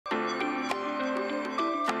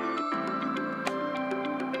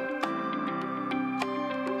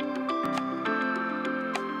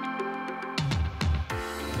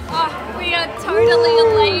We're totally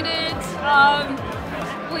elated.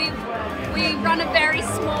 We run a very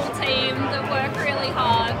small team that work really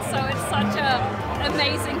hard, so it's such an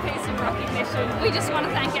amazing piece of recognition. We just want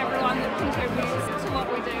to thank everyone that contributes to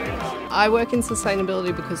what we do. I work in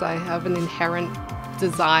sustainability because I have an inherent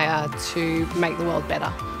desire to make the world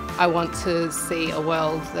better. I want to see a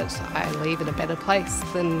world that I leave in a better place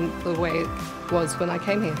than the way it was when I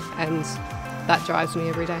came here, and that drives me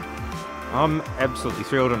every day. I'm absolutely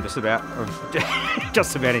thrilled. I'm just about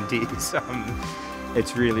in tears.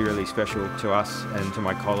 It's really, really special to us and to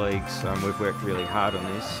my colleagues. We've worked really hard on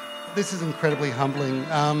this. This is incredibly humbling.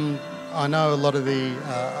 I know a lot of the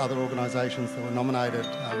other organisations that were nominated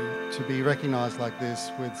to be recognised like this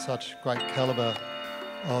with such great calibre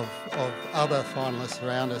of other finalists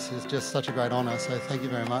around us is just such a great honour, so thank you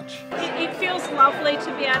very much. It feels lovely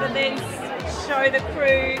to be able to then show the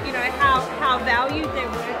crew, you know, how valued their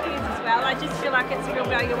work is as well. I just feel like it's a real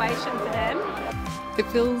valuation for them. It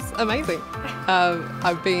feels amazing.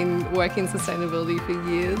 I've been working in sustainability for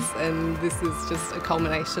years, and this is just a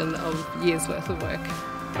culmination of years' worth of work.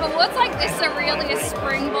 Awards like this are really a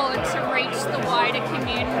springboard to reach the wider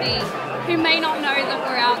community who may not know that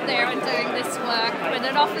we're out there and doing this work, but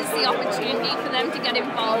it offers the opportunity for them to get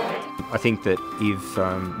involved. I think that if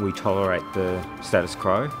we tolerate the status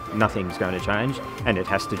quo, nothing's going to change, and it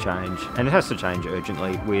has to change, and it has to change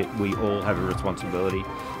urgently. We all have a responsibility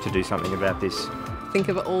to do something about this. Think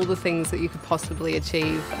of all the things that you could possibly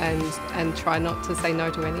achieve and try not to say no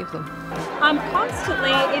to any of them. I'm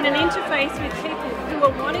constantly in an interface with people who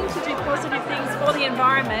are wanting to do positive things for the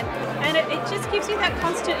environment, and it just gives you that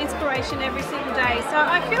constant inspiration every single day. So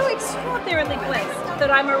I feel extraordinarily blessed that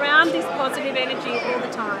I'm around this positive energy all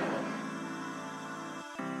the time.